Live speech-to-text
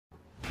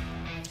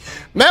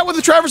Matt with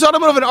the Travers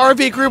Automotive and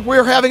RV Group.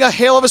 We're having a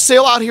hail of a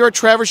sale out here at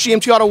Travers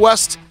GMT Auto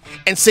West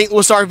and St.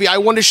 Louis RV. I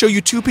wanted to show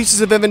you two pieces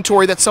of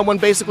inventory that someone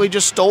basically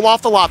just stole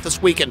off the lot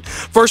this weekend.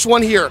 First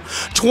one here,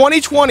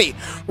 2020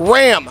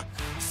 Ram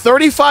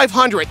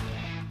 3500.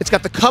 It's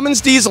got the Cummins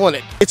diesel in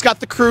it. It's got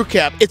the crew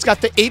cab. It's got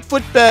the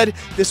 8-foot bed.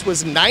 This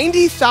was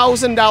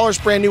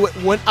 $90,000 brand new.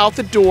 It went out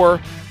the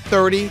door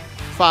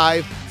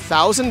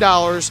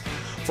 $35,000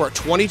 for a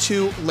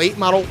 22 late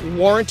model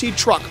warranty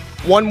truck.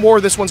 One more,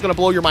 this one's gonna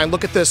blow your mind.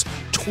 Look at this,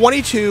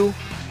 22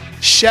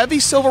 Chevy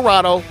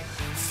Silverado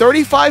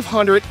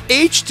 3500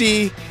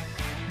 HD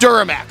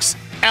Duramax,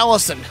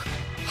 Allison,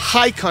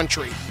 High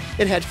Country.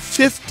 It had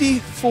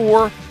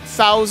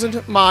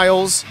 54,000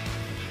 miles,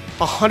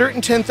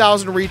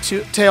 110,000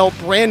 retail,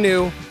 brand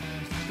new,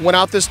 went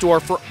out this door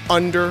for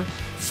under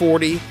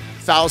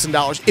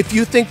 $40,000. If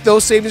you think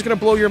those savings are gonna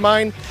blow your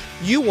mind,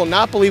 you will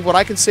not believe what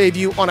I can save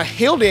you on a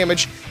hail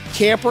damage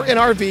camper and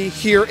RV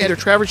here at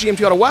Travers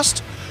GMT Auto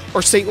West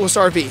or St. Louis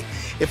RV.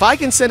 If I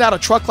can send out a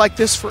truck like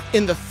this for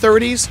in the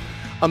 30s,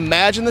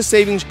 imagine the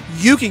savings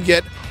you can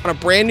get on a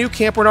brand new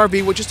camper and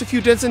RV with just a few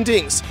dents and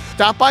dings.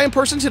 Stop by in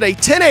person today,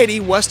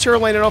 1080 West Terra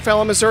Lane in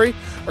O'Fallon, Missouri,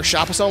 or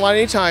shop us online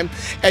anytime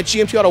at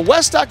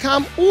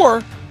gmtautowest.com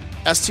or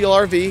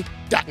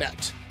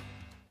stlrv.net.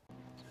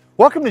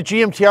 Welcome to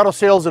GMT Auto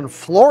Sales in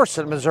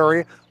Florissant,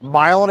 Missouri,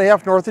 mile and a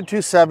half north of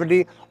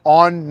 270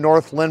 on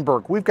North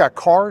Lindbergh. We've got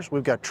cars,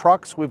 we've got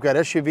trucks, we've got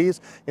SUVs,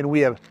 and we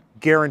have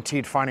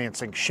guaranteed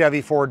financing.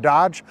 Chevy, Ford,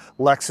 Dodge,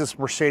 Lexus,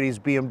 Mercedes,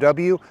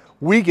 BMW.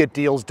 We get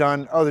deals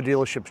done other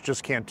dealerships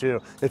just can't do.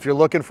 If you're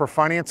looking for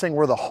financing,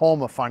 we're the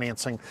home of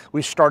financing.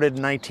 We started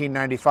in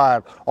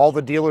 1995. All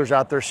the dealers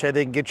out there say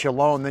they can get you a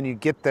loan, then you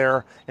get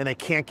there and they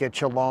can't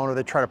get you a loan, or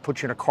they try to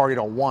put you in a car you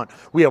don't want.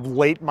 We have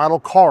late model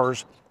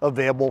cars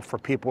available for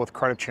people with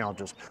credit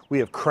challenges. We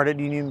have credit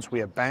unions, we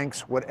have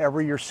banks,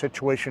 whatever your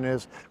situation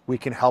is, we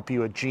can help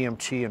you at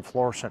GMT in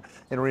Florissant.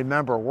 And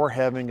remember, we're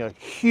having a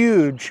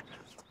huge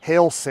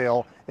hail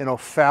sale in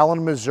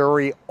O'Fallon,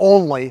 Missouri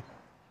only,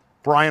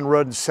 Bryan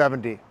Road and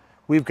 70.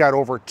 We've got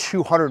over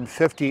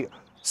 250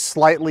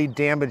 slightly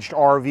damaged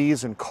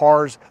RVs and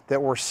cars that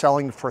we're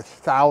selling for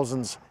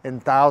thousands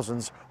and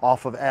thousands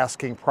off of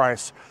asking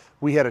price.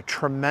 We had a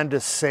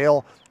tremendous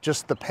sale.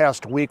 Just the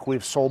past week,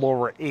 we've sold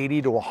over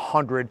 80 to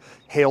 100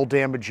 hail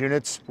damage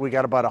units. We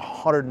got about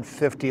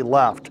 150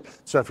 left.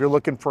 So if you're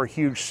looking for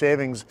huge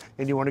savings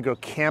and you want to go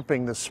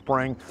camping this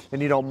spring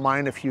and you don't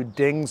mind a few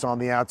dings on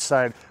the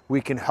outside,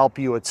 we can help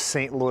you at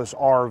St. Louis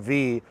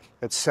RV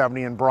at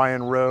 70 and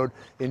Bryan Road,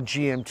 in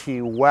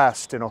GMT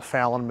West in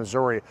O'Fallon,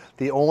 Missouri.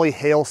 The only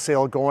hail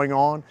sale going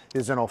on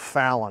is in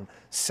O'Fallon,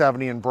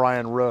 70 and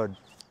Bryan Road.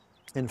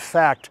 In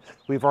fact,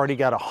 we've already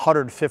got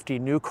 150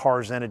 new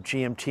cars in at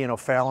GMT and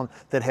O'Fallon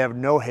that have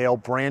no hail,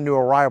 brand new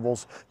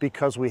arrivals,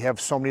 because we have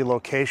so many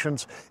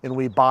locations and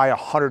we buy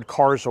 100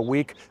 cars a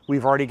week.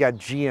 We've already got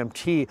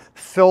GMT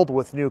filled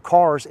with new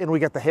cars, and we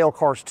got the hail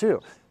cars too.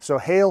 So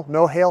hail,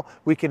 no hail,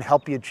 we can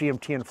help you at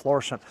GMT in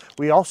Florissant.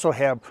 We also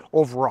have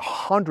over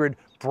 100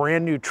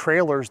 brand new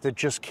trailers that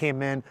just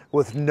came in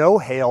with no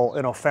hail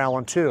in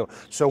O'Fallon too.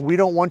 So we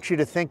don't want you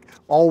to think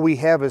all we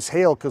have is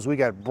hail, because we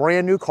got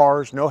brand new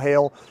cars, no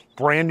hail,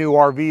 brand new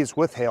RVs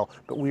with hail,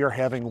 but we are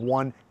having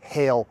one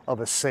hail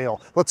of a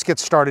sale. Let's get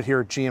started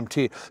here at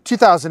GMT.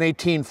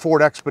 2018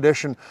 Ford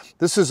Expedition.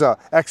 This is a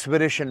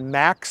Expedition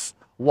Max,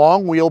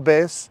 long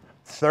wheelbase,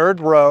 third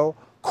row,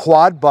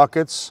 quad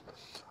buckets,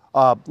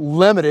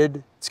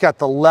 limited. It's got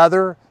the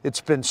leather, it's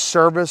been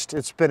serviced,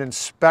 it's been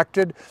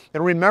inspected.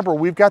 And remember,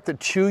 we've got the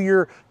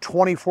 2-year,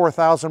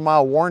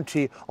 24,000-mile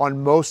warranty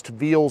on most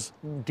deals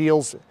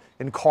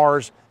in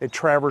cars at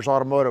Travers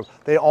Automotive.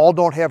 They all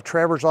don't have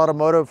Travers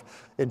Automotive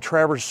and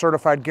Travers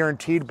Certified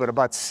Guaranteed, but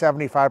about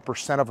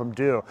 75% of them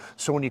do.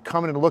 So when you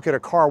come in and look at a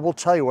car, we'll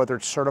tell you whether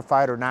it's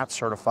certified or not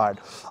certified.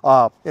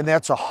 And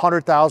that's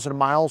 100,000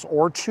 miles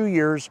or 2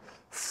 years,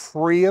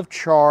 free of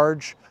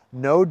charge,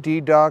 no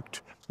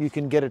deduct. You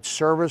can get it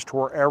serviced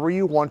wherever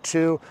you want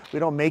to. We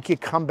don't make you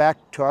come back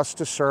to us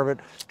to serve it.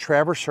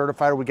 Travers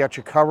Certified, we got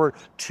you covered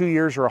 2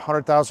 years or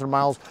 100,000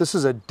 miles. This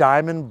is a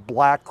diamond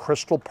black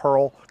crystal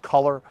pearl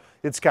color.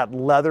 It's got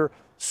leather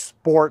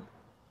sport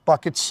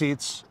bucket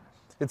seats.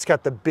 It's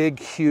got the big,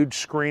 huge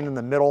screen in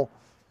the middle.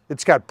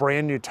 It's got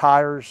brand new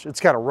tires. It's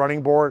got a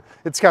running board.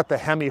 It's got the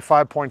Hemi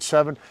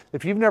 5.7.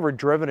 If you've never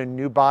driven a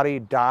new body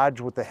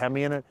Dodge with the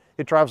Hemi in it,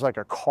 it drives like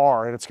a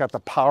car, and it's got the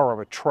power of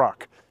a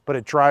truck. But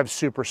it drives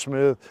super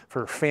smooth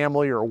for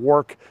family or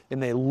work,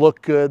 and they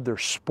look good, they're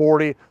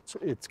sporty.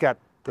 It's got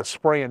the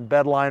spray and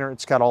bed liner,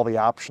 it's got all the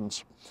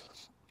options.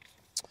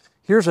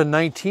 Here's a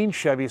 19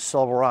 Chevy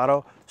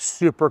Silverado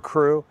Super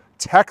Crew,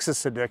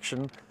 Texas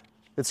Edition.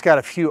 It's got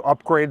a few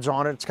upgrades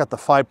on it. It's got the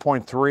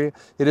 5.3.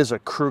 It is a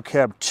crew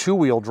cab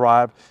 2-wheel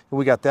drive, and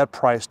we got that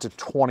priced at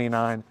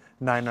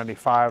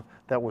 $29,995.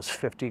 That was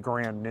 50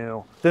 grand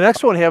new. The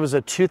next one we have is a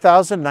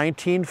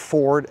 2019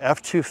 Ford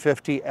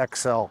F-250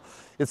 XL.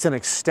 It's an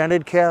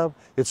extended cab,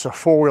 it's a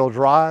 4-wheel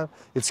drive,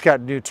 it's got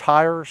new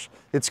tires,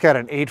 it's got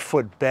an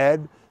 8-foot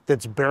bed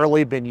that's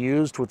barely been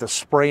used with a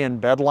spray-in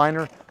bed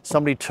liner.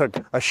 Somebody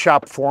took a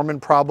shop foreman,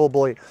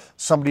 probably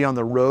somebody on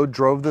the road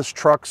drove this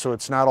truck, so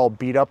it's not all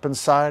beat up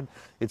inside.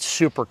 It's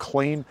super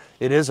clean.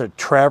 It is a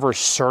Travers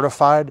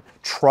certified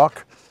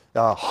truck.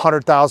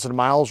 100,000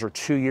 miles or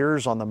 2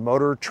 years on the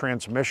motor,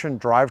 transmission,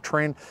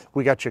 drivetrain.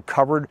 We got you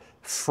covered,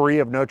 free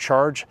of no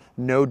charge,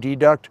 no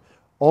deduct.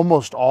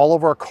 Almost all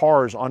of our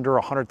cars under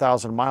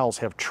 100,000 miles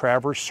have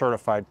Travers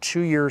certified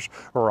 2 years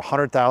or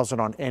 100,000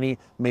 on any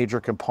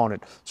major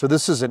component. So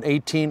this is an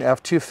 18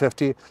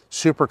 F-250,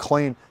 super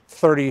clean,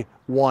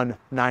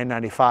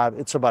 $31,995.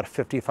 It's about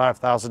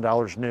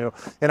 $55,000 new.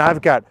 And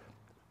I've got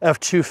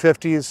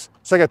F-250s.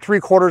 So I got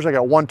 3/4, I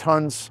got 1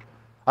 tons.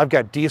 I've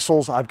got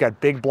diesels, I've got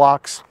big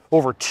blocks,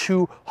 over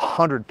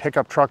 200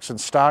 pickup trucks in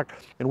stock,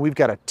 and we've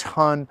got a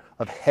ton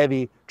of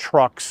heavy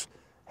trucks,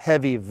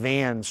 heavy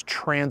vans,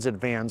 transit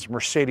vans,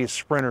 Mercedes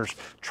Sprinters,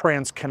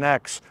 Trans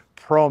Connects,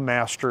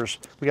 ProMasters.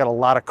 We got a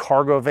lot of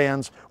cargo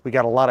vans. We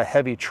got a lot of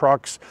heavy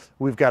trucks.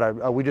 We've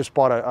got we just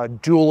bought a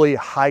dually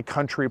high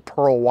country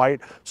pearl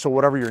white. So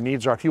whatever your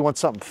needs are, if you want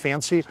something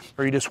fancy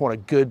or you just want a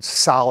good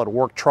solid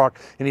work truck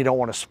and you don't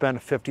want to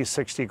spend 50,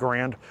 60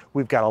 grand,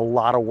 we've got a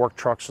lot of work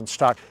trucks in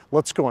stock.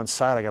 Let's go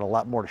inside. I got a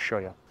lot more to show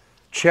you.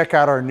 Check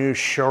out our new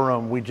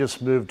showroom. We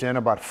just moved in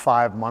about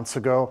 5 months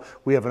ago.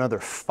 We have another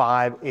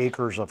 5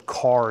 acres of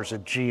cars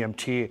at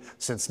GMT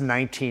since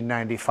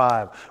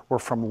 1995. We're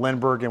from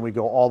Lindbergh and we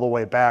go all the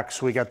way back.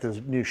 So we got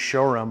this new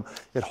showroom.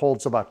 It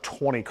holds about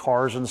 20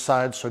 cars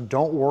inside. So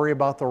don't worry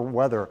about the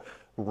weather.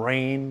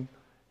 Rain,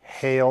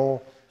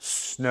 hail,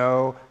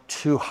 snow,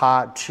 too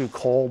hot, too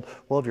cold.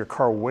 We'll have your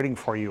car waiting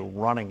for you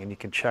running and you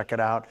can check it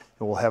out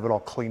and we'll have it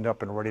all cleaned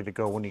up and ready to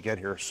go when you get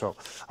here. So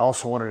I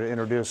also wanted to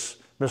introduce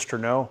Mr.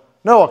 Noah,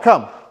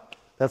 come.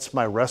 That's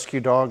my rescue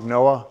dog,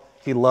 Noah.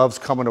 He loves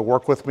coming to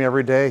work with me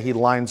every day. He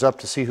lines up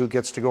to see who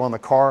gets to go in the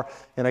car.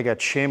 And I got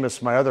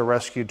Seamus, my other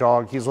rescue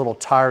dog. He's a little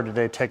tired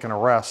today, taking a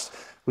rest.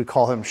 We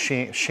call him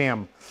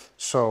Sham.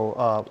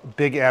 So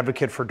big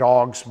advocate for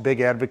dogs,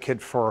 big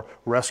advocate for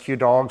rescue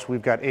dogs.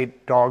 We've got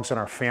 8 dogs in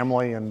our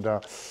family and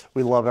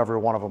we love every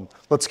one of them.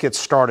 Let's get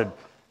started.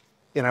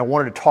 And I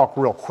wanted to talk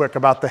real quick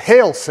about the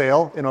hail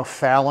sale in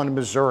O'Fallon,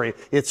 Missouri.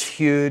 It's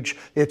huge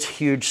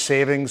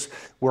savings.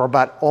 We're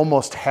about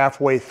almost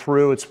halfway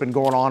through. It's been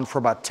going on for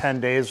about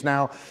 10 days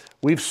now.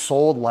 We've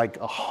sold like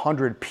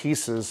 100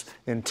 pieces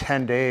in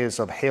 10 days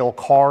of hail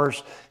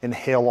cars and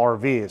hail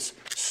RVs.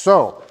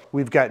 So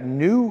we've got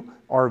new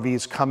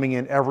RVs coming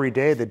in every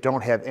day that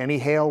don't have any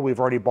hail. We've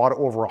already bought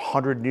over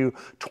 100 new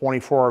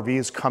 24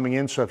 RVs coming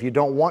in. So if you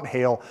don't want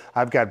hail,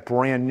 I've got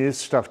brand new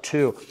stuff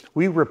too.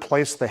 We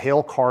replaced the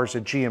hail cars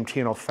at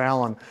GMT and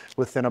O'Fallon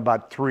within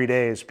about 3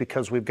 days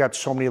because we've got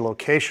so many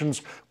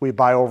locations. We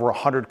buy over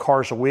 100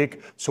 cars a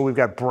week. So we've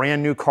got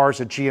brand new cars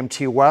at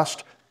GMT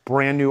West,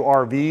 brand new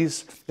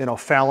RVs in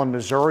O'Fallon,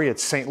 Missouri at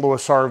St.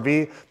 Louis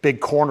RV, big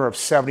corner of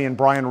 70 and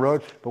Bryan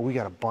Road. But we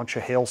got a bunch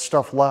of hail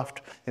stuff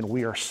left and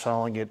we are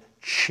selling it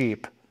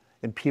cheap.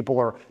 And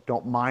people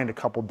don't mind a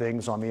couple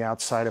dings on the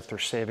outside if they're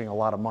saving a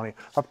lot of money,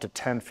 up to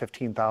 $10,000,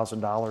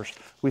 $15,000.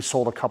 We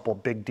sold a couple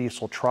big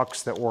diesel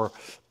trucks that were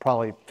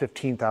probably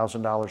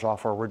 $15,000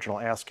 off our original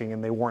asking,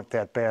 and they weren't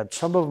that bad.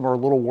 Some of them are a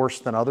little worse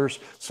than others.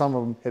 Some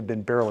of them have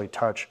been barely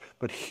touched,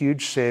 but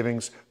huge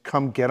savings.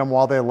 Come get them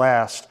while they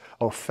last.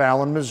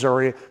 O'Fallon,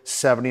 Missouri,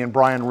 70 and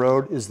Bryan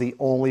Road is the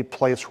only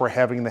place we're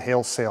having the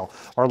hail sale.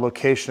 Our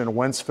location in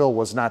Wentzville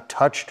was not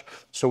touched,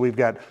 so we've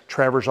got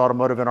Travers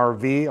Automotive and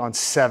RV on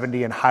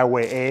 70 and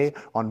Highway A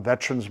on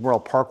Veterans Memorial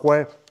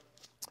Parkway.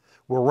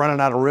 We're running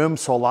out of room,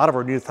 so a lot of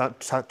our new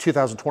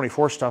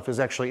 2024 stuff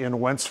is actually in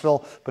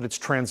Wentzville, but it's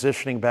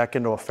transitioning back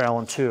into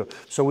O'Fallon too.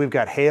 So we've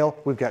got hail,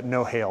 we've got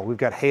no hail. We've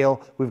got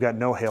hail, we've got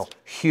no hail.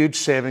 Huge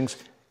savings.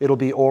 It'll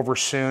be over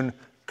soon.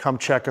 Come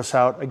check us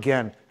out.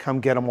 Again, come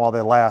get them while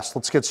they last.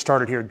 Let's get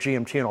started here at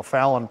GMT in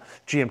O'Fallon,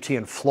 GMT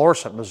in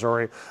Florissant,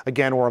 Missouri.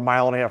 Again, we're 1.5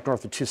 miles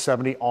north of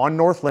 270 on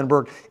North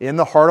Lindbergh in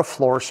the heart of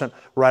Florissant,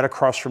 right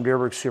across from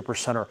Dearborn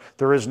Supercenter.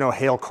 There is no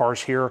hail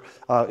cars here.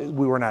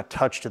 We were not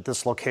touched at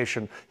this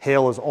location.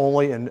 Hail is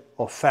only in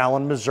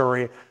O'Fallon,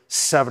 Missouri,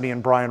 70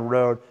 and Bryan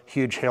Road,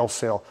 huge hail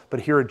sale. But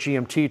here at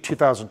GMT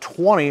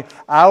 2020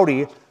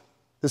 Audi,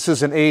 this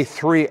is an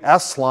A3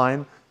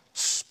 S-Line,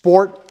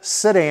 sport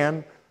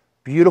sedan,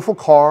 beautiful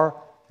car,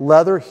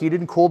 leather, heated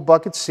and cooled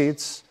bucket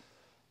seats,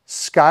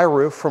 sky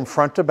roof from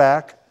front to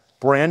back,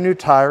 brand new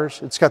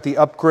tires. It's got the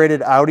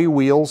upgraded Audi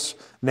wheels,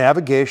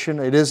 navigation.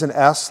 It is an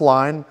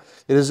S-Line.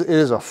 It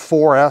is a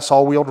 4S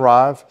all-wheel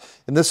drive.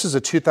 And this is a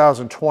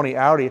 2020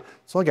 Audi.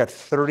 It's only got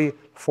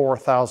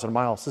 34,000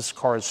 miles. This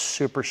car is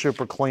super,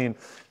 super clean.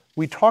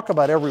 We talk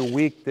about every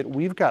week that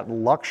we've got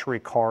luxury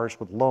cars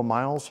with low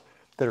miles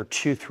that are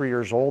 2, 3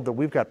 years old that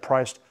we've got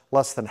priced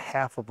less than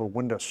half of a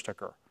window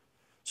sticker.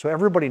 So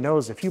everybody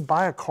knows if you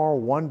buy a car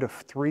 1 to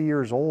 3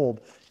 years old,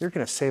 you're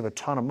going to save a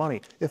ton of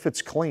money. If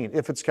it's clean,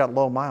 if it's got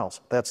low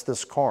miles, that's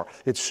this car.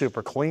 It's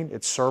super clean,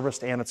 it's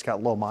serviced, and it's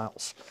got low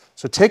miles.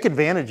 So take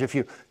advantage. If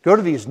you go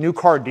to these new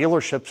car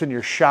dealerships and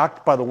you're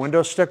shocked by the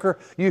window sticker,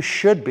 you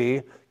should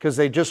be, because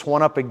they just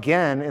went up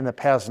again in the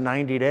past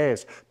 90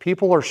 days.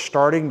 People are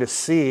starting to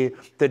see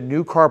that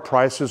new car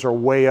prices are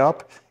way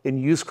up, and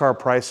used car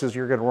prices,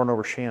 you're going to run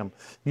over sham.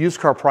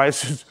 Used car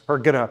prices are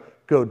going to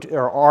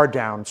are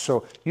down.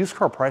 So used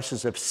car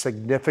prices have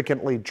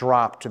significantly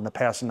dropped in the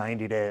past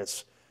 90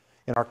 days.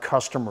 And our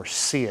customers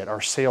see it. Our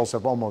sales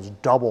have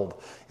almost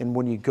doubled. And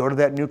when you go to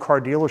that new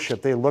car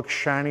dealership, they look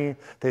shiny,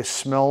 they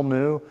smell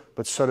new,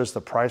 but so does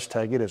the price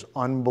tag. It is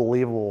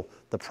unbelievable,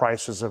 the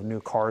prices of new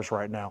cars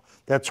right now.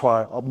 That's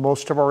why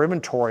most of our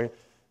inventory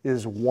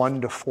is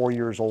 1 to 4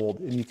 years old,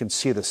 and you can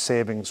see the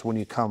savings when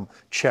you come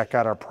check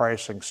out our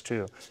pricings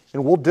too.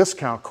 And we'll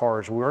discount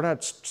cars. We're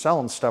not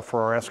selling stuff for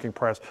our asking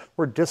price.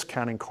 We're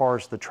discounting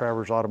cars at the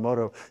Travers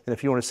Automotive. And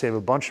if you want to save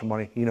a bunch of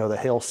money, you know, the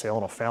hail sale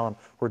and a Fallon,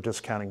 we're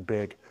discounting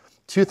big.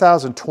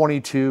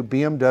 2022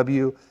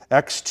 BMW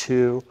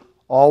X2,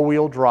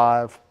 all-wheel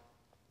drive,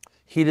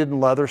 heated and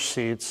leather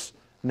seats,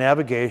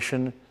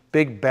 navigation,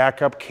 big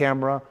backup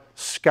camera,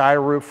 sky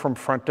roof from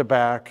front to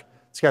back.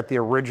 It's got the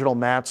original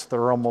mats that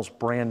are almost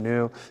brand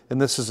new. And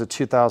this is a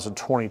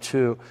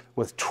 2022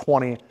 with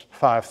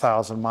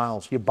 25,000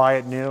 miles. You buy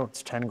it new,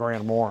 it's 10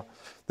 grand more.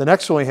 The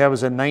next one we have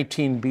is a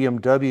 19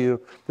 BMW.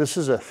 This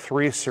is a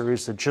 3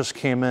 Series that just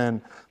came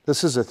in.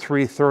 This is a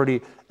 330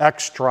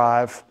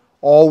 X-Drive,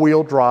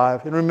 all-wheel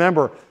drive. And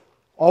remember,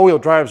 all-wheel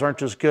drives aren't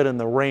just good in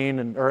the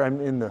rain or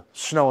in the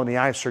snow and the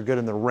ice. They're good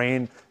in the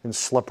rain and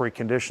slippery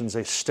conditions.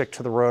 They stick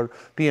to the road.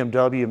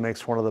 BMW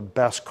makes one of the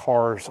best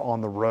cars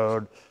on the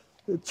road.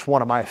 It's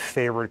one of my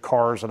favorite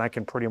cars, and I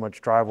can pretty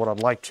much drive what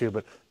I'd like to,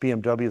 but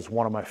BMW is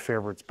one of my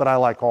favorites. But I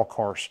like all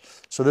cars.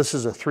 So this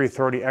is a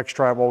 330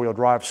 X-Drive all-wheel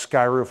drive,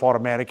 sky roof,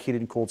 automatic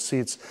heated and cooled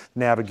seats,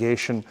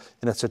 navigation,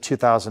 and it's a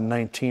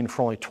 2019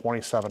 for only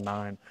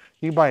 $27,900.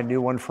 You can buy a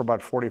new one for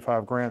about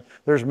 45 grand.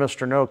 There's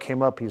Mr. No,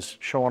 came up, he's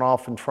showing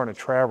off in front of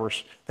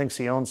Travers, thinks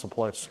he owns the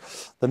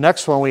place. The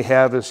next one we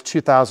have is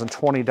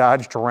 2020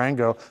 Dodge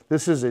Durango.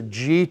 This is a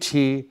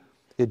GT,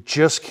 it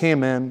just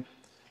came in.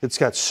 It's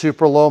got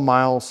super low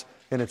miles,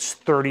 and it's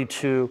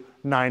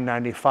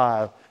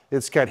 $32,995.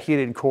 It's got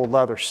heated and cooled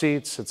leather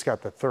seats. It's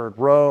got the 3rd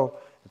row.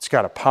 It's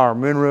got a power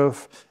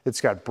moonroof.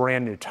 It's got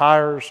brand new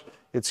tires.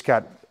 It's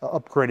got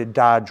upgraded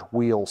Dodge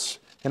wheels.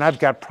 And I've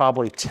got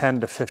probably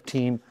 10 to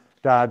 15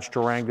 Dodge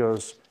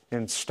Durangos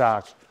in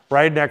stock.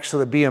 Right next to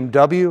the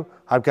BMW,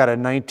 I've got a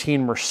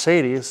 19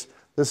 Mercedes.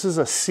 This is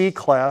a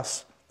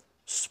C-Class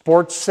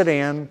sports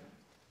sedan,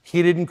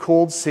 heated and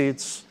cooled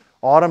seats,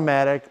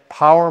 automatic,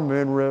 power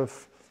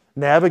moonroof,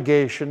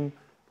 navigation,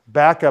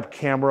 backup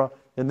camera,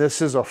 and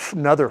this is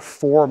another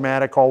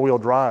 4MATIC all-wheel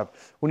drive.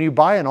 When you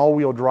buy an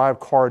all-wheel drive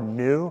car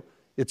new,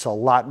 it's a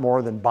lot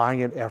more than buying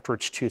it after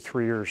it's 2,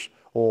 3 years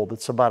old.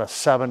 It's about a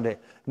 $7,000 to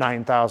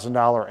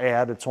 $9,000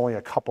 ad. It's only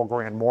a couple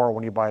grand more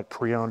when you buy it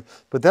pre-owned.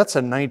 But that's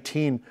a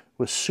 19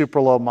 with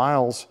super low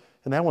miles,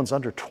 and that one's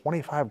under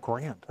 25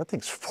 grand. That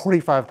thing's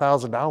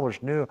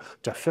 $45,000 new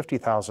to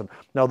 50,000.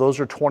 Now those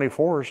are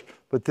 24s,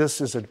 but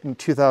this is a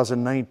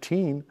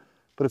 2019,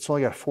 but it's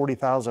only got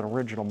 40,000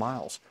 original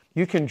miles.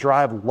 You can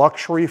drive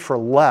luxury for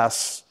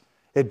less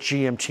at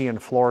GMT in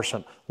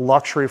Florissant.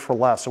 Luxury for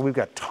less, and we've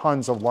got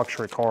tons of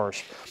luxury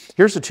cars.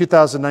 Here's a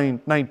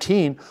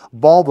 2019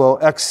 Volvo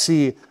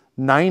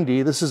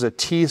XC90. This is a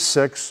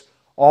T6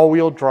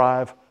 all-wheel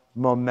drive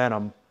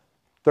Momentum.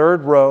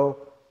 3rd row,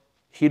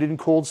 heated and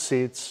cooled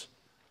seats,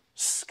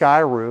 sky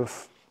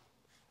roof,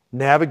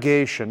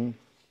 navigation,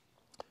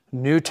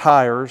 new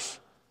tires,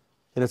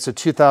 and it's a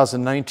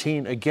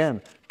 2019, again,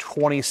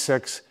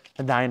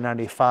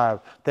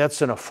 $26,995.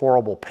 That's an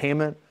affordable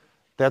payment.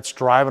 That's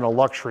driving a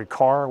luxury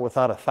car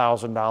without a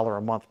 $1,000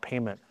 a month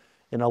payment.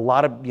 And a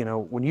lot of, you know,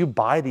 when you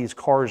buy these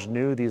cars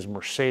new, these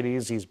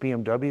Mercedes, these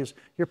BMWs,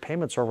 your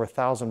payments are over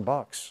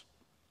 $1,000.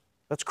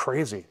 That's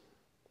crazy.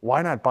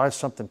 Why not buy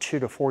something 2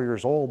 to 4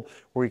 years old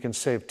where you can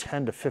save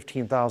 $10,000 to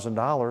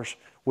 $15,000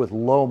 with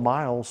low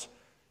miles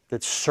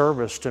that's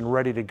serviced and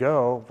ready to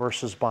go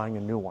versus buying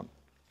a new one?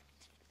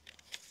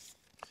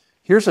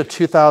 Here's a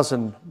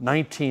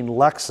 2019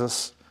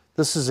 Lexus.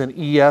 This is an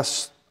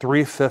ES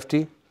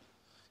 350.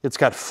 It's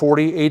got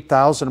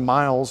 48,000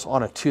 miles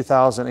on a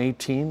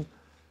 2018.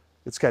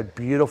 It's got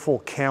beautiful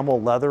camel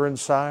leather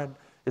inside.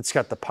 It's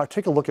got the,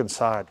 take a look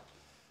inside.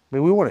 I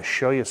mean, we want to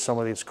show you some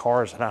of these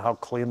cars and how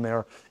clean they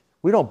are.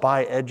 We don't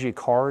buy edgy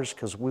cars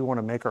because we want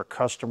to make our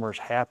customers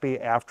happy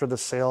after the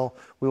sale.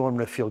 We want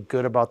them to feel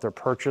good about their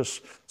purchase.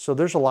 So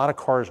there's a lot of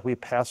cars we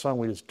pass on,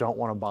 we just don't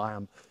want to buy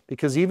them.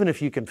 Because even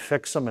if you can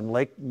fix them and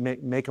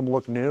make them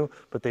look new,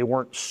 but they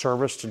weren't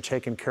serviced and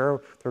taken care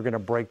of, they're going to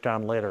break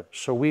down later.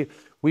 So we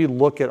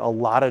look at a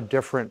lot of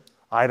different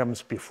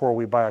items before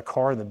we buy a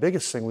car. And the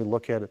biggest thing we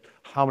look at is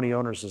how many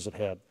owners has it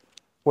had?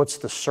 What's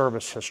the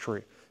service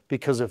history?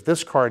 Because if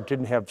this car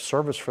didn't have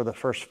service for the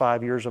first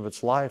 5 years of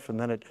its life and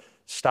then it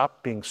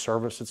stop being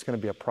serviced, it's going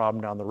to be a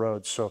problem down the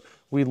road. So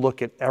we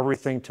look at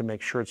everything to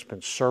make sure it's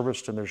been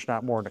serviced and there's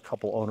not more than a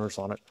couple owners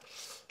on it.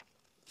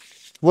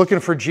 Looking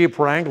for Jeep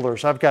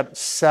Wranglers. I've got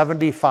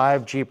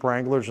 75 Jeep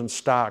Wranglers in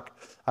stock.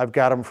 I've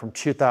got them from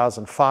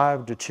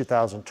 2005 to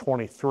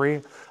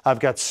 2023. I've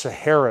got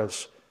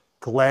Saharas,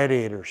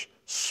 Gladiators,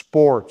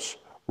 Sports,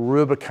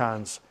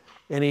 Rubicons,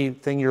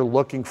 anything you're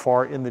looking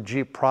for in the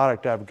Jeep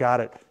product, I've got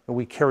it. And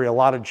we carry a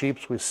lot of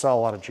Jeeps, we sell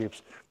a lot of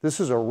Jeeps. This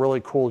is a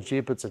really cool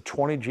Jeep. It's a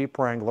 20 Jeep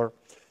Wrangler.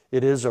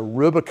 It is a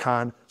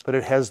Rubicon, but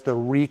it has the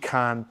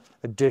Recon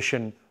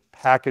Edition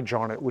package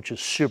on it, which is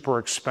super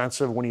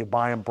expensive when you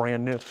buy them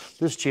brand new.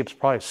 This Jeep's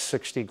probably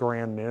 60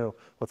 grand new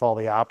with all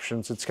the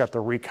options. It's got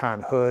the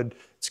Recon hood.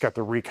 It's got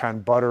the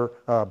Recon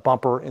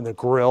bumper in the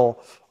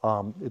grille.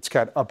 It's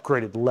got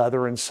upgraded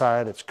leather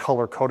inside. It's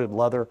color-coded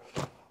leather.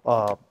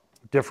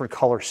 Different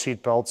color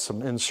seat belts,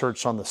 some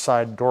inserts on the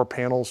side door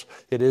panels.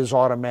 It is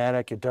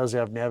automatic. It does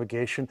have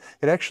navigation.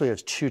 It actually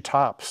has two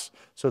tops.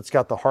 So it's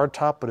got the hard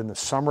top, but in the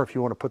summer, if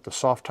you want to put the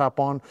soft top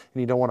on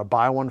and you don't want to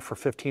buy one for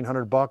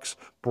 1,500 bucks,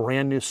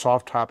 brand new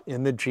soft top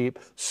in the Jeep.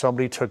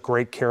 Somebody took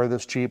great care of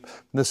this Jeep.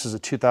 This is a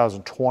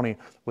 2020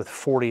 with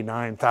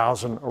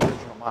 49,000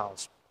 original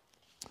miles.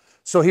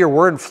 So here,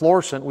 we're in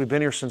Florissant. We've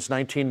been here since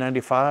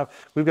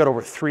 1995. We've got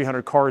over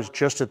 300 cars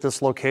just at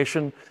this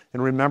location.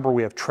 And remember,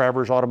 we have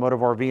Travers Automotive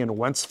RV in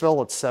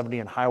Wentzville at 70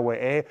 and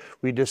Highway A.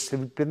 We've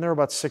been there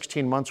about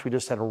 16 months. We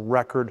just had a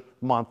record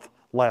month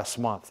last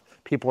month.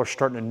 People are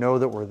starting to know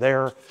that we're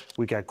there.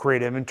 We got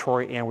great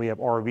inventory and we have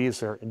RVs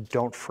there. And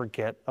don't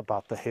forget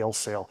about the hail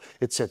sale.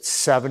 It's at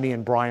 70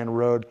 and Bryan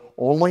Road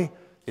only.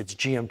 It's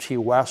GMT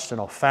West in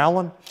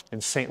O'Fallon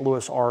and St.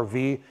 Louis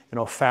RV in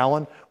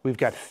O'Fallon. We've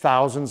got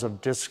thousands of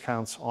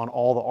discounts on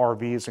all the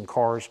RVs and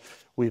cars.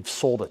 We've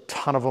sold a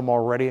ton of them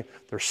already.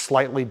 They're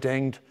slightly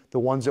dinged. The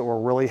ones that were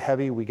really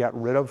heavy, we got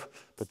rid of,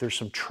 but there's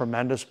some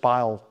tremendous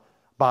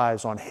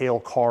buys on hail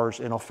cars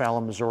in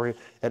O'Fallon, Missouri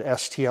at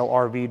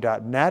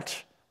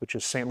stlrv.net, which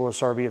is St. Louis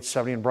RV at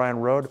 70 and Bryan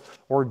Road,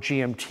 or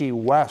GMT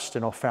West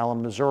in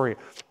O'Fallon, Missouri.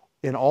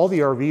 And all the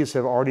RVs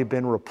have already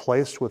been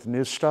replaced with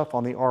new stuff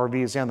on the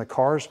RVs and the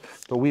cars,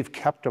 but we've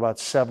kept about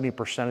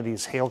 70% of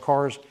these hail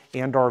cars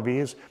and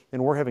RVs,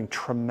 and we're having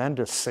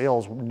tremendous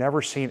sales. We've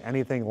never seen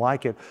anything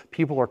like it.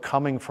 People are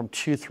coming from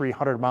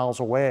 200-300 miles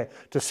away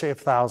to save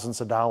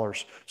thousands of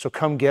dollars. So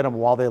come get them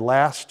while they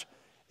last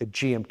at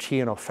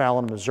GMT in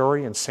O'Fallon,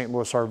 Missouri, and St.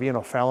 Louis RV in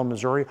O'Fallon,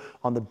 Missouri,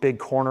 on the big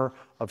corner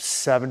of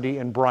 70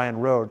 and Bryan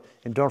Road.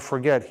 And don't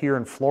forget, here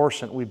in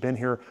Florissant, we've been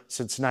here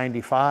since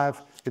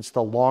 '95. It's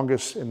the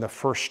longest in the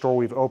first store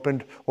we've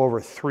opened,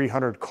 over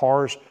 300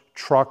 cars,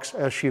 trucks,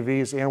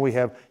 SUVs, and we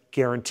have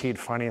guaranteed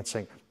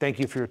financing. Thank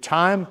you for your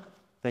time.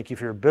 Thank you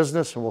for your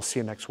business, and we'll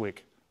see you next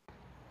week.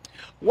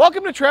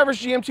 Welcome to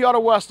Travers GMT Auto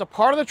West, a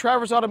part of the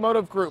Travers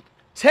Automotive Group.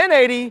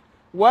 1080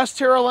 West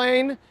Terra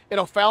Lane in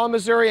O'Fallon,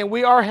 Missouri, and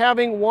we are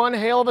having one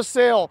hail of a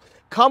sale.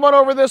 Come on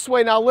over this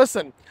way. Now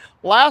listen,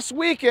 last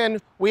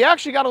weekend, we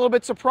actually got a little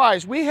bit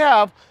surprised. We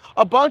have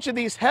a bunch of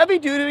these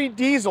heavy-duty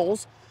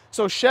diesels.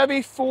 So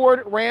Chevy,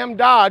 Ford, Ram,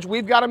 Dodge,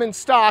 we've got them in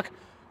stock.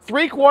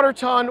 3/4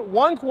 ton,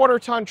 1/4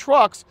 ton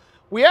trucks,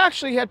 we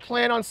actually had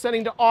planned on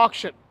sending to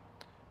auction.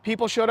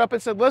 People showed up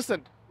and said,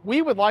 listen,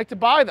 we would like to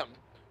buy them.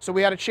 So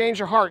we had to change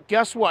our heart.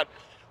 Guess what?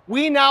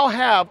 We now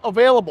have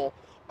available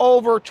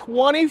over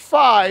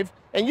 25,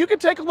 and you can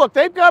take a look.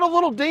 They've got a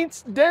little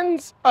dents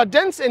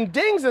and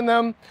dings in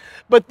them,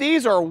 but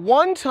these are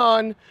 1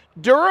 ton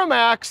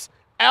Duramax,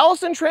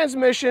 Allison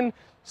transmission,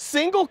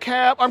 single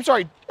cab,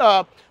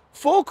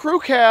 full crew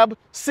cab,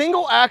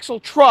 single axle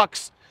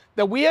trucks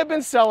that we have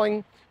been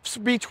selling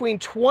between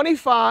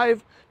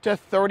 $25,000 to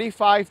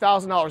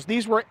 $35,000.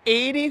 These were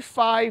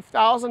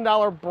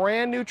 $85,000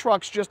 brand new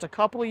trucks just a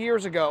couple of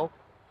years ago,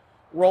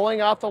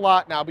 rolling off the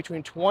lot now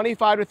between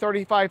 $25,000 to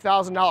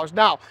 $35,000.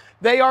 Now,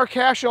 they are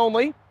cash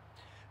only.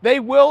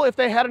 They will, if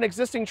they had an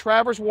existing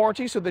Travers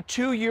warranty, so the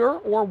 2-year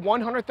or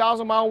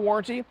 100,000 mile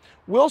warranty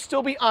will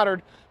still be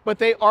honored, but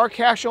they are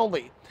cash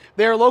only.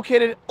 They are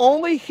located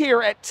only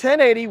here at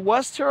 1080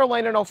 West Terra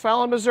Lane in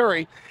O'Fallon,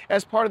 Missouri,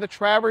 as part of the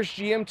Travers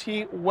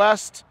GMT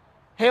West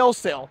hail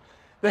sale.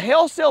 The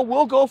hail sale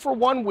will go for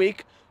 1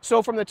 week,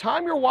 so from the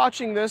time you're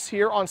watching this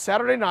here on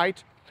Saturday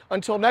night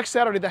until next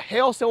Saturday, the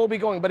hail sale will be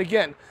going. But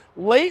again,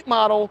 late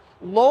model,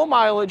 low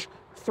mileage,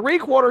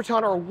 3/4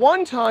 ton or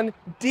 1 ton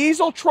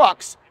diesel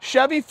trucks,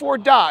 Chevy,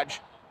 Ford,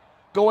 Dodge,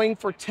 going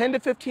for $10,000 to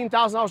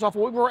 $15,000 off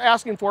of what we were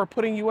asking for,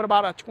 putting you in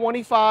about a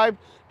 $25,000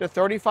 to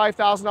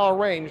 $35,000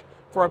 range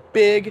for a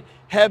big,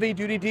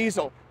 heavy-duty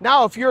diesel.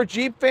 Now, if you're a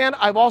Jeep fan,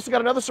 I've also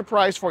got another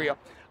surprise for you.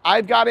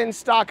 I've got in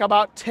stock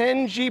about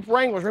 10 Jeep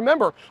Wranglers.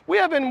 Remember, we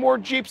have in more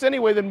Jeeps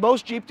anyway than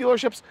most Jeep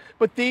dealerships,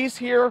 but these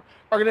here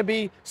are going to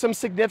be some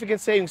significant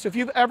savings. So if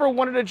you've ever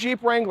wanted a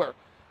Jeep Wrangler,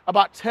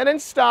 about 10 in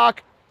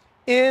stock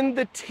in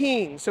the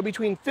teens, so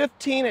between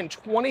 $15,000 and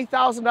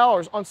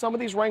 $20,000 on some of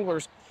these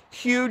Wranglers,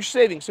 huge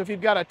savings. So if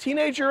you've got a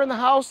teenager in the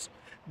house,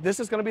 this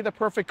is going to be the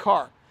perfect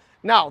car.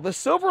 Now, the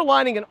silver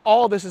lining in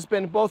all of this has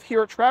been both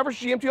here at Travers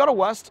GMT Auto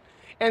West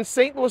And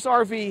St. Louis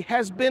RV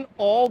has been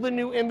all the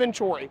new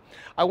inventory.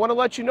 I want to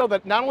let you know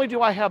that not only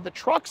do I have the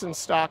trucks in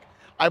stock,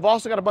 I've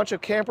also got a bunch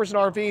of campers and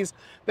RVs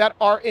that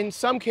are in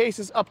some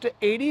cases up to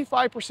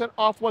 85%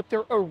 off what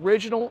their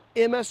original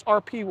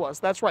MSRP was.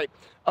 That's right,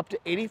 up to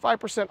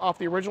 85% off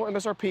the original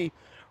MSRP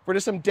for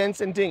just some dents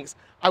and dings.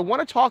 I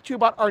want to talk to you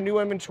about our new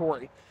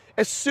inventory.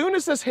 As soon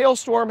as this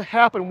hailstorm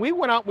happened, we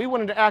went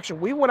into action.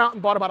 We went out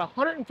and bought about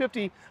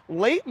 150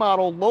 late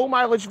model, low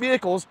mileage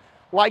vehicles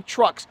like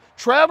trucks.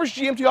 Travers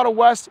GMT Auto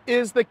West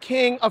is the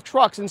king of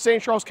trucks in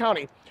St. Charles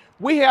County.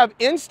 We have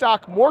in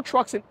stock more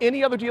trucks than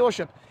any other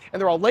dealership, and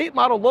they're all late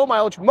model, low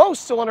mileage,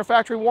 most still under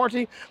factory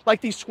warranty,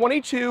 like these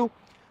 22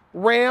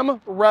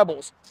 Ram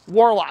Rebels,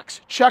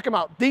 Warlocks. Check them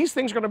out. These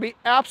things are going to be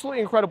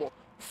absolutely incredible.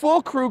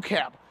 Full crew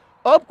cab,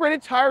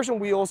 upgraded tires and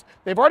wheels.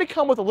 They've already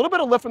come with a little bit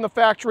of lift from the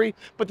factory,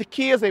 but the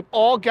key is they've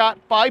all got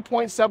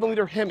 5.7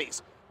 liter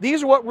Hemis.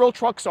 These are what real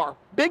trucks are.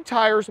 Big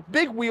tires,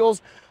 big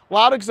wheels,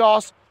 loud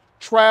exhaust,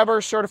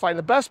 Travers certified. And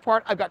the best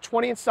part, I've got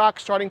 20 in stock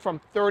starting from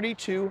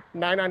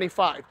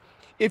 $32,995.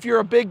 If you're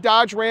a big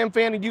Dodge Ram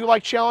fan and you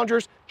like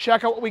Challengers,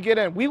 check out what we get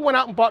in. We went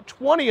out and bought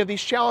 20 of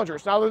these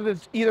Challengers. Now,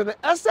 it's either the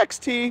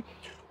SXT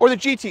or the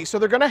GT. So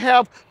they're going to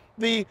have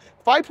the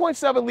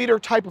 5.7 liter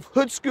type of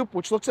hood scoop,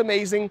 which looks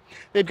amazing.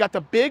 They've got the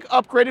big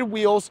upgraded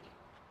wheels.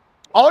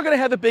 All are going to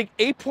have the big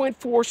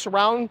 8.4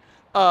 surround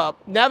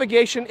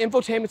navigation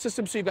infotainment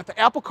system. So you've got the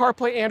Apple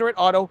CarPlay, Android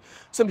Auto,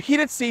 some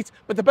heated seats.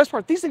 But the best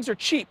part, these things are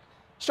cheap.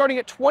 Starting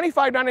at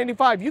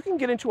 $25,995, you can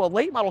get into a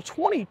late model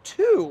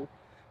 22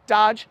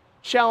 Dodge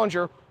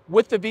Challenger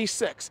with the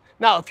V6.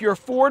 Now, if you're a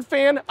Ford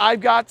fan,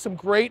 I've got some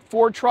great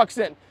Ford trucks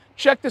in.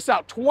 Check this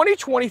out,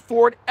 2020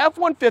 Ford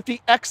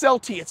F-150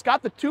 XLT. It's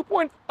got the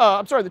 2.7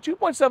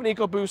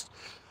 EcoBoost,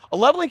 a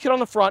leveling kit on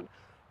the front,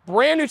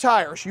 brand new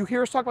tires. You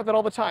hear us talk about that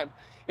all the time.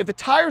 If the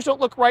tires don't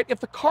look right, if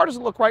the car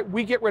doesn't look right,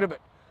 we get rid of it.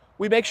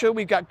 We make sure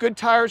we've got good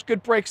tires,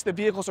 good brakes. The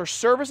vehicles are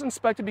service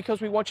inspected because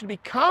we want you to be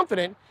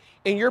confident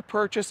in your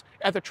purchase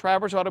at the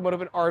Travers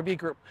Automotive and RV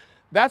Group.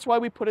 That's why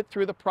we put it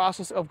through the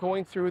process of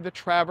going through the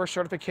Travers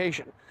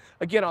certification.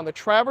 Again, on the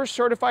Travers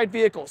certified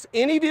vehicles,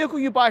 any vehicle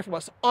you buy from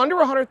us under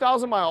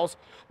 100,000 miles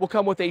will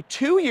come with a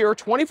 2-year,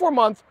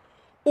 24-month,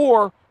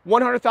 or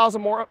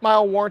 100,000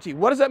 mile warranty.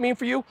 What does that mean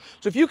for you?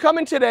 So if you come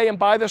in today and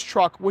buy this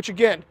truck, which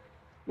again,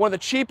 one of the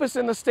cheapest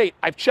in the state,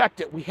 I've checked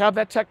it, we have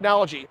that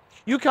technology.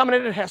 You come in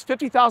and it has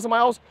 50,000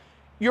 miles,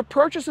 your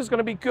purchase is going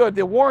to be good,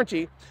 the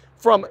warranty,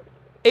 from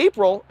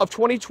April of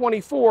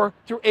 2024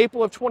 through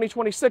April of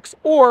 2026,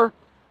 or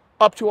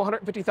up to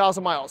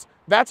 150,000 miles.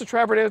 That's a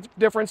Travers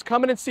difference.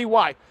 Come in and see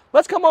why.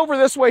 Let's come over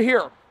this way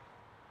here.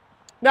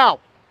 Now,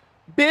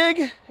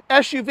 big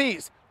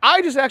SUVs.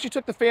 I just actually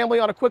took the family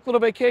on a quick little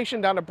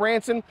vacation down to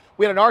Branson.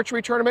 We had an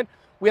archery tournament.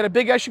 We had a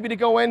big SUV to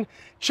go in.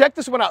 Check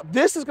this one out.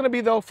 This is going to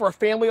be, though, for a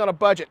family on a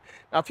budget.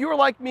 Now, if you are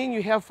like me and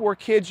you have 4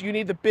 kids, you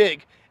need the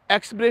big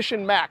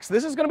Expedition Max.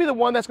 This is going to be the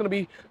one that's going to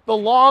be the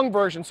long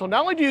version. So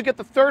not only do you get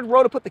the 3rd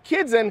row to put the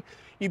kids in,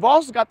 you've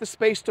also got the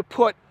space to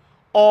put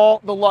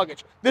all the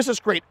luggage. This is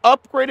great.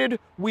 Upgraded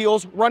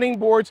wheels, running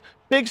boards,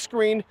 big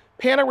screen,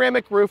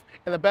 panoramic roof,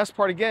 and the best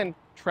part, again,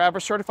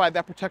 Travers certified,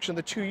 that protection of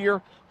the 2-year,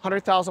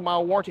 100,000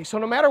 mile warranty. So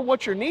no matter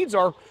what your needs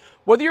are,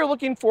 whether you're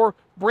looking for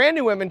brand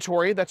new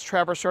inventory that's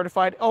Travers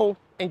certified,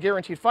 and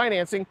guaranteed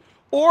financing,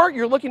 or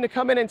you're looking to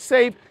come in and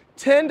save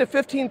 $10,000 to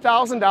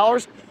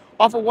 $15,000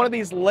 off of one of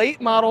these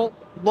late model,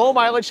 low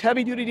mileage,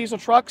 heavy duty diesel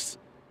trucks,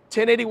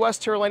 1080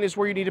 West Terra Lane is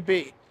where you need to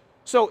be.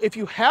 So if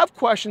you have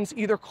questions,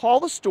 either call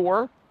the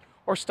store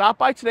or stop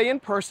by today in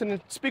person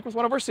and speak with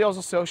one of our sales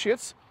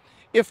associates.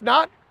 If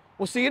not,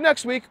 we'll see you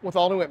next week with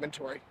all new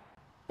inventory.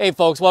 Hey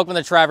folks, welcome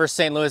to Travers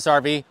St. Louis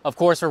RV. Of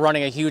course, we're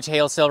running a huge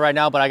hail sale right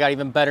now, but I got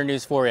even better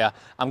news for you.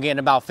 I'm getting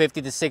about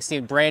 50 to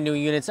 60 brand new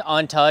units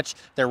untouched.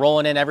 They're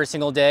rolling in every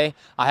single day.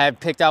 I have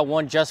picked out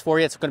one just for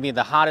you. It's going to be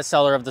the hottest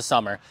seller of the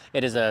summer.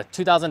 It is a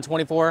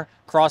 2024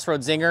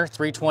 Crossroad Zinger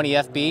 320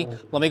 FB.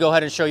 Let me go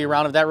ahead and show you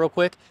around of that real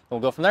quick, and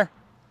we'll go from there.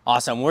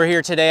 Awesome, we're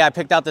here today. I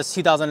picked out this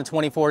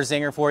 2024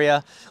 Zinger for you.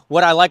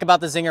 What I like about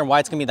the Zinger and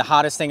why it's gonna be the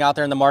hottest thing out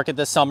there in the market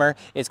this summer,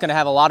 it's gonna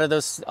have a lot of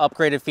those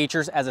upgraded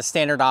features as a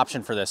standard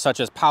option for this, such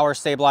as power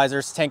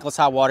stabilizers, tankless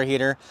hot water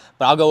heater,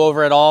 but I'll go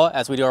over it all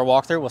as we do our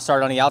walkthrough. We'll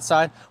start on the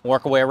outside and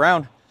work our way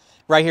around.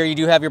 Right here, you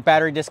do have your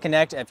battery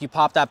disconnect. If you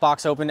pop that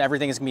box open,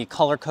 everything is gonna be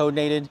color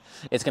coordinated.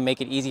 It's gonna make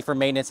it easy for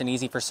maintenance and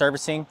easy for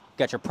servicing. You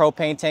got your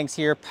propane tanks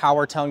here,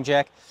 power tongue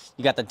jack.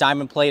 You got the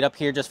diamond plate up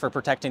here just for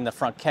protecting the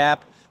front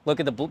cap. Look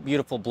at the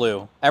beautiful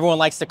blue. Everyone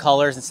likes the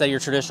colors instead of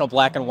your traditional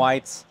black and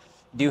whites.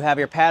 You do have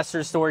your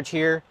pass-through storage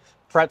here,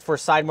 prepped for a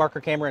side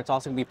marker camera. It's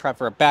also gonna be prepped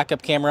for a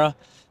backup camera.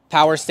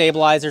 Power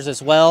stabilizers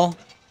as well.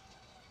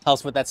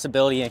 Helps with that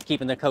stability and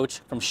keeping the coach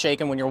from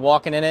shaking when you're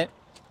walking in it.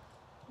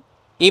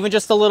 Even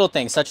just the little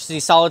things, such as the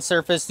solid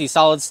surface, the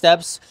solid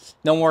steps.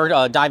 No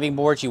more diving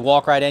boards. You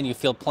walk right in, you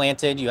feel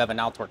planted. You have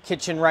an outdoor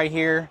kitchen right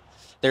here.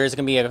 There is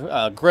gonna be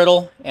a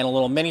griddle and a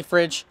little mini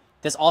fridge.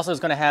 This also is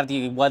going to have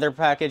the weather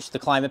package, the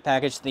climate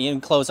package, the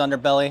enclosed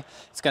underbelly.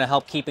 It's going to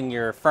help keeping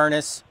your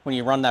furnace, when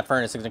you run that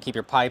furnace, it's going to keep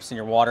your pipes and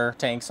your water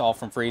tanks all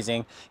from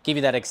freezing, give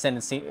you that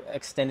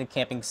extended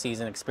camping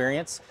season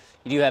experience.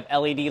 You do have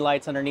LED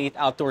lights underneath,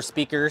 outdoor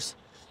speakers.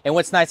 And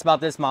what's nice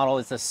about this model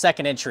is the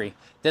second entry.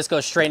 This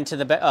goes straight into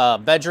the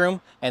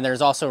bedroom, and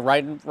there's also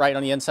right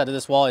on the inside of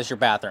this wall is your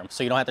bathroom.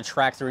 So you don't have to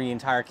track through the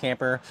entire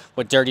camper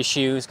with dirty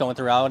shoes going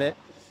throughout it.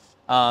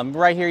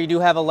 Right here, you do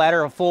have a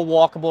ladder, a full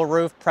walkable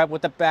roof, prep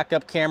with the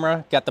backup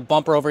camera. Got the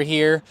bumper over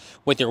here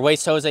with your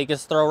waist hose that you can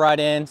throw right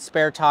in,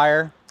 spare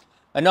tire.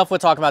 Enough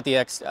with talking about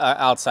the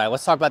outside.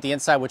 Let's talk about the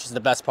inside, which is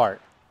the best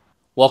part.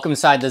 Welcome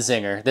inside the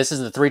Zinger. This is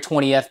the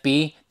 320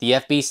 FB. The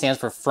FB stands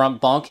for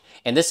front bunk,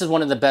 and this is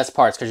one of the best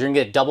parts because you're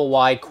gonna get double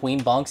wide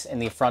queen bunks in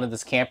the front of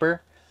this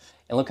camper.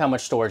 And look how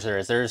much storage there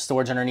is. There's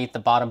storage underneath the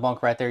bottom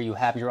bunk right there. You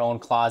have your own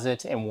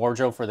closet and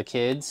wardrobe for the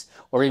kids,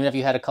 or even if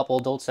you had a couple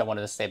adults that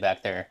wanted to stay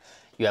back there.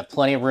 You have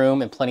plenty of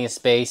room and plenty of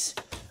space.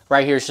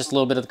 Right here is just a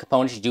little bit of the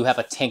components. You do have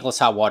a tankless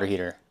hot water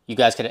heater. You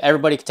guys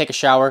everybody could take a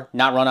shower,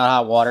 not run out of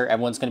hot water.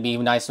 Everyone's gonna be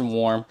nice and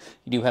warm.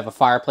 You do have a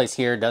fireplace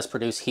here. It does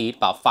produce heat,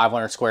 about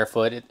 500 square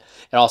foot. And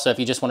also, if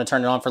you just wanna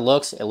turn it on for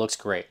looks, it looks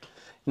great.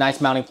 Nice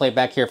mounting plate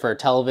back here for a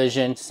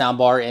television,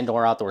 soundbar,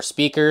 indoor, outdoor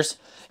speakers.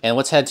 And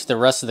let's head to the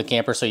rest of the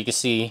camper so you can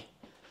see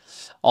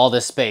all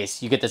this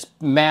space. You get this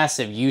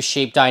massive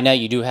U-shaped dinette.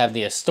 You do have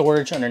the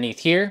storage underneath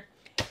here,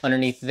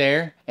 underneath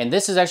there. And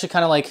this is actually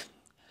kind of like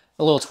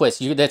a little twist.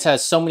 That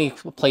has so many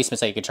placements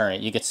that you can turn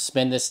it. You can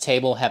spin this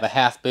table, have a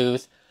half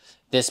booth.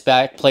 This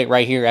back plate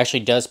right here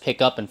actually does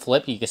pick up and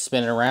flip. You can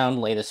spin it around,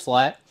 lay this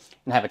flat,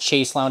 and have a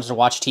chase lounge to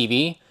watch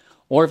TV.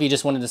 Or if you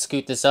just wanted to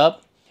scoot this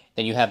up,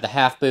 then you have the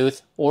half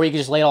booth. Or you can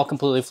just lay it all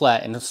completely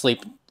flat and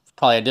sleep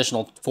probably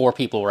additional 4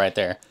 people right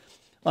there.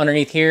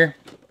 Underneath here,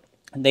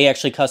 they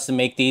actually custom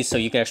make these so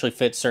you can actually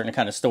fit certain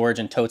kind of storage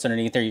and totes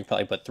underneath there. You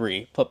probably put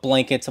 3. Put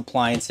blankets,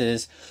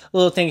 appliances,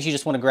 little things you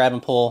just want to grab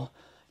and pull,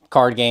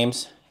 card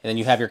games. And then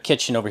you have your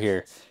kitchen over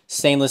here.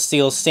 Stainless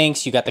steel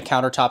sinks. You got the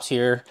countertops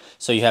here,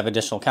 so you have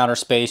additional counter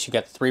space. You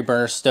got the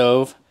 3-burner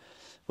stove,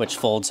 which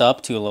folds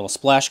up to a little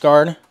splash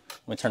guard.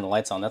 Let me turn the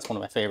lights on. That's one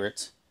of my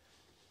favorites.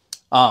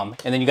 And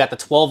then you got the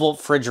 12-volt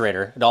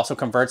refrigerator. It also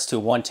converts to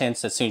 110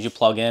 as soon as you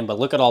plug in, but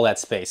look at all that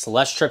space.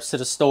 Less trips to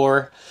the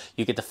store.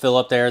 You get to fill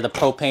up there. The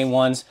propane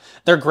ones,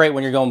 they're great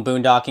when you're going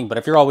boondocking, but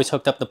if you're always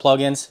hooked up to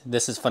plugins,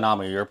 this is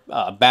phenomenal. Your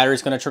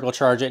battery's going to trickle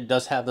charge it. It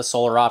does have the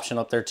solar option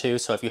up there too,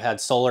 so if you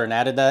had solar and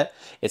added that,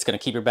 it's going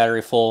to keep your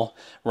battery full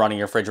running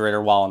your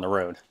refrigerator while on the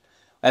road.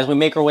 As we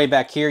make our way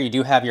back here, you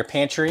do have your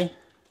pantry.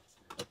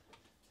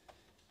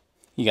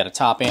 You got a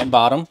top and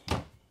bottom.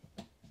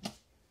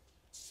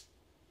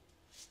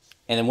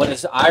 And then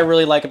what I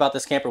really like about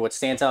this camper, what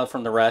stands out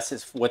from the rest,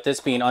 is with this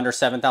being under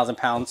 7,000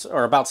 pounds,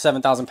 or about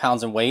 7,000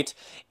 pounds in weight,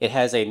 it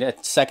has a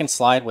second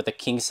slide with a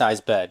king-size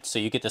bed. So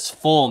you get this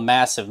full,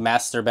 massive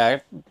master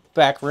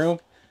back room.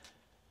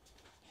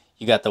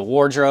 You got the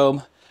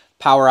wardrobe,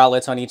 power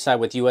outlets on each side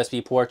with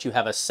USB ports. You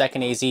have a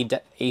second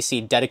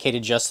AC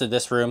dedicated just to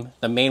this room.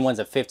 The main one's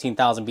at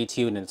 15,000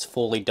 BTU and it's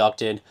fully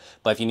ducted.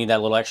 But if you need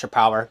that little extra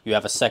power, you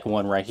have a second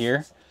one right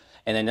here.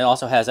 And then it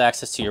also has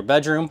access to your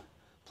bedroom.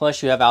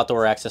 Plus you have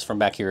outdoor access from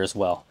back here as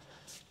well.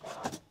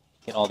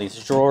 Get all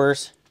these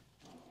drawers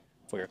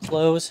for your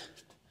clothes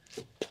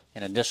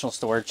and additional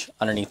storage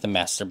underneath the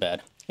master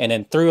bed. And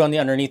then through on the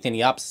underneath in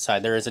the opposite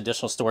side, there is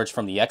additional storage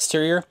from the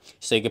exterior.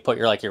 So you can put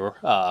your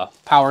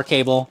power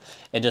cable,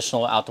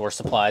 additional outdoor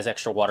supplies,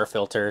 extra water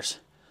filters.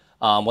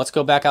 Let's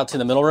go back out to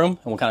the middle room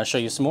and we'll kind of show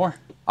you some more.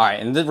 All right,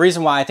 and the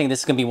reason why I think this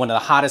is going to be one of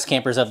the hottest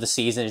campers of the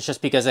season is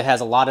just because it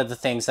has a lot of the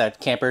things that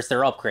campers, they're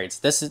upgrades.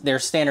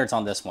 There's standards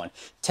on this one.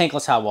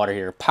 Tankless hot water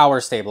heater,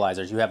 power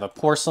stabilizers. You have a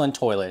porcelain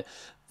toilet.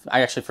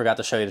 I actually forgot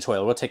to show you the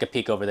toilet. We'll take a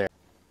peek over there.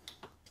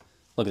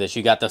 Look at this.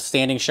 You got the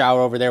standing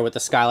shower over there with the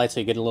skylight, so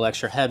you get a little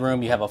extra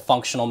headroom. You have a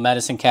functional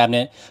medicine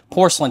cabinet,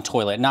 porcelain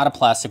toilet, not a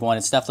plastic one.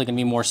 It's definitely going to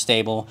be more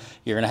stable.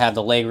 You're going to have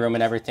the leg room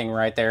and everything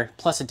right there.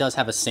 Plus, it does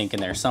have a sink in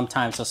there.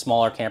 Sometimes the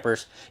smaller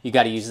campers, you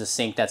got to use the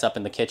sink that's up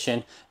in the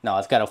kitchen. No,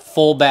 it's got a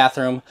full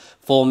bathroom,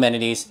 full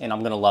amenities, and I'm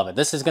going to love it.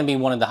 This is going to be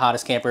one of the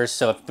hottest campers,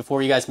 so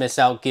before you guys miss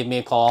out, give me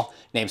a call.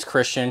 Name's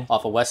Christian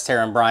off of West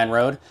Terra and Bryan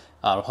Road.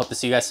 Hope to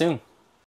see you guys soon.